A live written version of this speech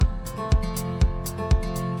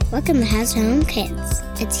Welcome to House to Home Kids.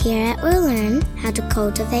 It's here that we'll learn how to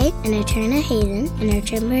cultivate and return a haven in our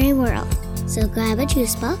temporary world. So grab a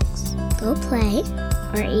juice box, go play,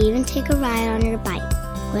 or even take a ride on your bike.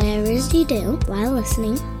 Whatever it is you do while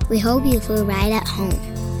listening, we hope you feel right at home.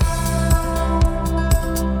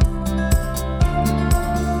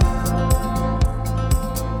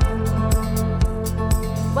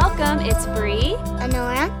 Welcome, it's Bree,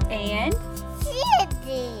 Honora, and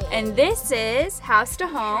Sydney, and this is House to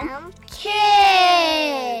Home Kids.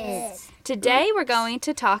 Today we're going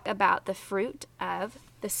to talk about the fruit of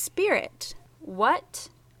the Spirit. What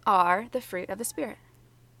are the fruit of the Spirit?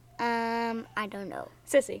 I don't know.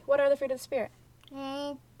 Sissy, what are the fruit of the Spirit?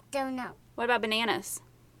 I don't know. What about bananas?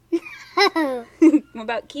 No. What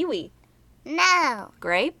about kiwi? No.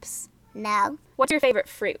 Grapes? No. What's your favorite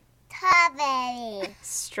fruit? Strawberry.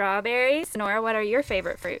 Strawberries? Nora, what are your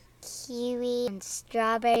favorite fruit? Kiwi and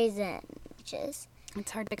strawberries and peaches.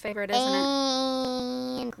 It's hard to pick a favorite, isn't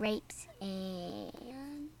it? And grapes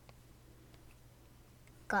and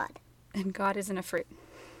God. And God isn't a fruit.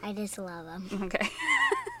 I just love them. Okay.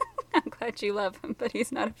 I'm glad you love him, but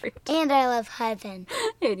he's not a fruit. And I love heaven.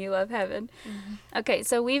 And you love heaven. Mm-hmm. Okay,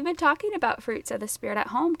 so we've been talking about fruits of the Spirit at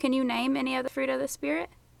home. Can you name any of the fruit of the Spirit?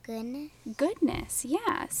 Goodness. Goodness,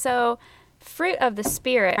 yeah. So fruit of the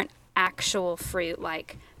Spirit aren't actual fruit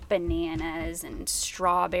like bananas and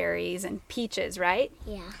strawberries and peaches, right?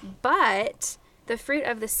 Yeah. But the fruit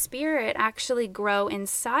of the Spirit actually grow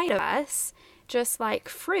inside of us, just like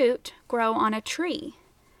fruit grow on a tree.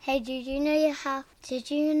 Hey, did you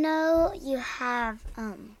know you have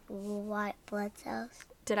white blood cells?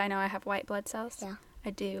 Did I know I have white blood cells? Yeah. I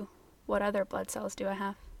do. What other blood cells do I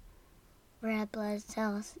have? Red blood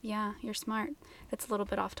cells. Yeah, you're smart. That's a little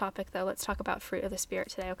bit off topic, though. Let's talk about fruit of the Spirit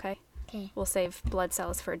today, okay? Okay. We'll save blood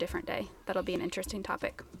cells for a different day. That'll be an interesting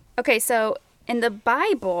topic. Okay, so in the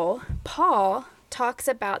Bible, Paul talks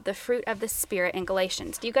about the fruit of the Spirit in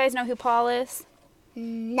Galatians. Do you guys know who Paul is?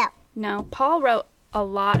 No. No. Paul wrote a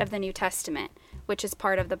lot of the New Testament, which is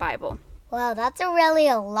part of the Bible. Well, that's really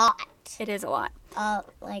a lot. It is a lot.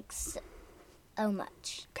 So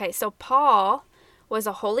much. Okay, so Paul was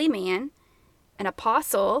a holy man, an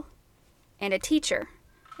apostle, and a teacher.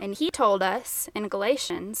 And he told us in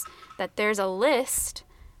Galatians that there's a list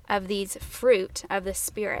of these fruit of the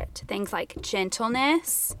Spirit. Things like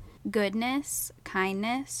gentleness, goodness,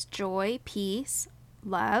 kindness, joy, peace,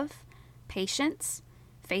 love, patience,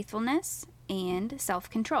 faithfulness, and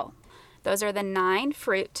self-control. Those are the 9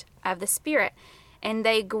 fruit of the Spirit. And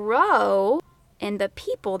they grow in the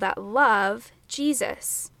people that love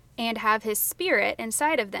Jesus and have his Spirit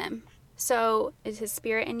inside of them. So, is his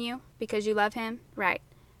Spirit in you because you love him? Right.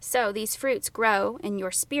 So, these fruits grow in your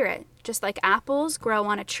spirit. Just like apples grow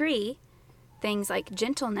on a tree, things like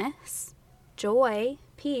gentleness, joy,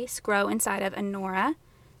 peace grow inside of Honora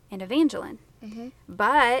and Evangeline. Mm-hmm.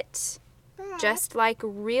 But just like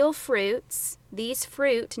real fruits, these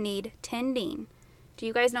fruit need tending. Do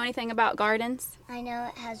you guys know anything about gardens? I know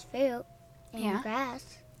it has fruit and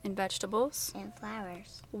grass And vegetables? and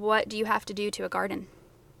flowers. What do you have to do to a garden?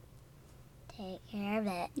 Take care of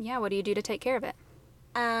it. Yeah, what do you do to take care of it?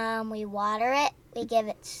 We water it. We give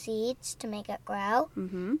it seeds to make it grow.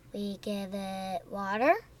 Mm-hmm. We give it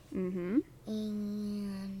water. Mm-hmm.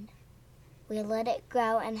 And we let it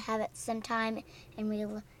grow and have it some time, and we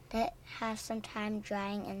let it have some time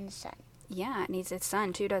drying in the sun. Yeah, it needs its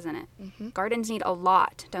sun too, doesn't it? Mm-hmm. Gardens need a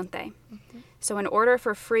lot, don't they? Mm-hmm. So in order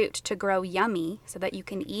for fruit to grow yummy so that you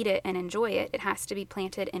can eat it and enjoy it, it has to be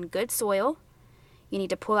planted in good soil. You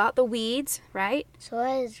need to pull out the weeds, right?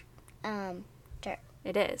 Soil is dirt.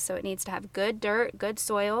 It is. So it needs to have good dirt, good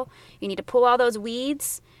soil. You need to pull all those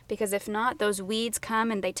weeds because if not, those weeds come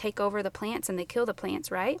and they take over the plants and they kill the plants,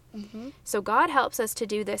 right? Mm-hmm. So God helps us to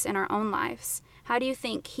do this in our own lives. How do you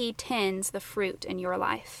think he tends the fruit in your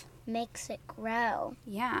life? Makes it grow.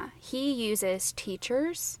 Yeah. He uses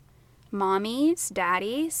teachers, mommies,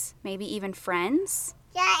 daddies, maybe even friends.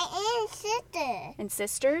 Yeah, and sister. And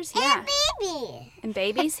sisters. Yeah. And baby. And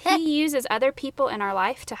babies. He uses other people in our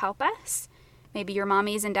life to help us. Maybe your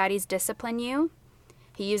mommies and daddies discipline you.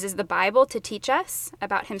 He uses the Bible to teach us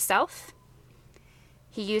about himself.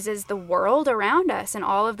 He uses the world around us and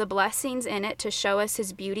all of the blessings in it to show us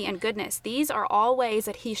his beauty and goodness. These are all ways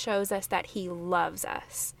that he shows us that he loves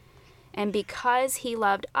us. And because he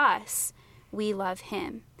loved us, we love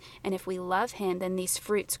him. And if we love him, then these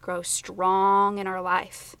fruits grow strong in our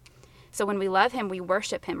life. So when we love him, we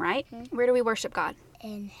worship him, right? Mm-hmm. Where do we worship God?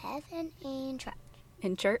 In heaven and church.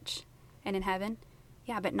 In church and in heaven.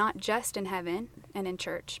 Yeah, but not just in heaven and in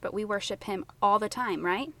church, but we worship him all the time,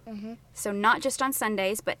 right? Mm-hmm. So not just on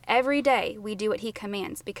Sundays, but every day we do what he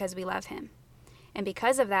commands because we love him. And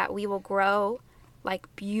because of that, we will grow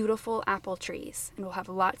like beautiful apple trees, and we'll have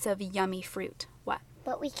lots of yummy fruit. What?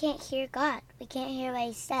 But we can't hear God. We can't hear what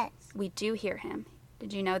he says. We do hear him.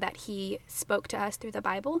 Did you know that he spoke to us through the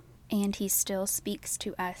Bible? And he still speaks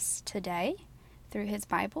to us today through his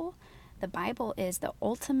Bible. The Bible is the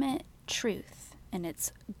ultimate truth, and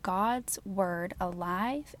it's God's word,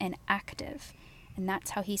 alive and active. And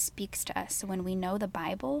that's how he speaks to us. So when we know the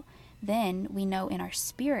Bible, then we know in our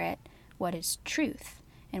spirit what is truth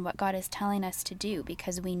and what God is telling us to do,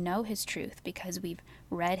 because we know his truth, because we've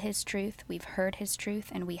read his truth, we've heard his truth,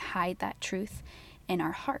 and we hide that truth in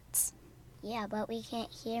our hearts. Yeah, but we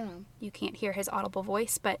can't hear him. You can't hear his audible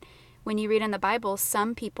voice, but when you read in the Bible,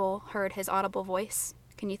 some people heard his audible voice.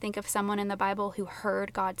 Can you think of someone in the Bible who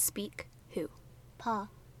heard God speak? Who? Paul.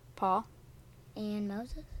 Paul? And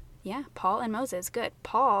Moses. Yeah, Paul and Moses. Good.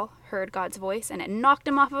 Paul heard God's voice, and it knocked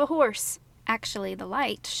him off of a horse. Actually, the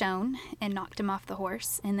light shone and knocked him off the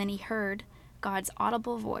horse, and then he heard God's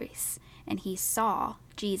audible voice, and he saw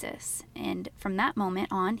Jesus. And from that moment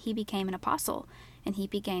on, he became an apostle, and he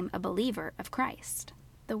became a believer of Christ.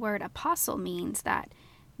 The word apostle means that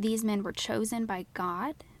these men were chosen by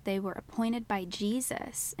God, they were appointed by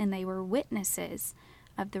Jesus, and they were witnesses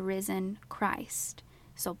of the risen Christ.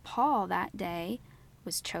 So Paul that day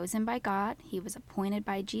was chosen by God, he was appointed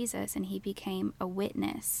by Jesus, and he became a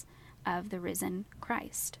witness of the risen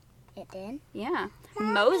Christ. It did? Yeah.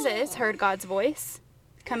 Moses heard God's voice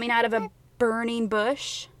coming out of a burning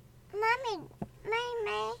bush. Mommy,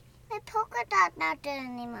 my polka dot not there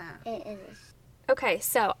anymore. It is. Okay,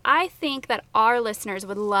 so I think that our listeners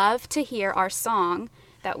would love to hear our song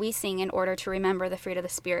that we sing in order to remember the fruit of the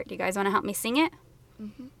Spirit. Do you guys want to help me sing it?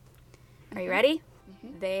 Mm-hmm. Are you ready?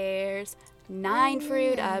 Mm-hmm. There's 9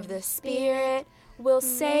 fruit of the Spirit. We'll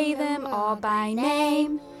say them all by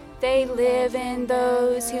name. They live in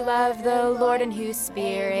those who love the Lord and whose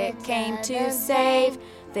Spirit came to save.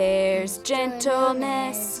 There's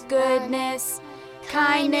gentleness, goodness,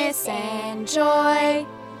 kindness, and joy.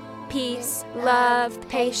 Peace, love,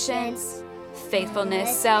 patience,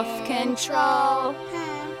 faithfulness, self-control.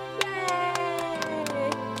 Yay!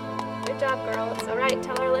 Good job, girls. All right,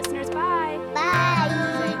 tell our listeners bye.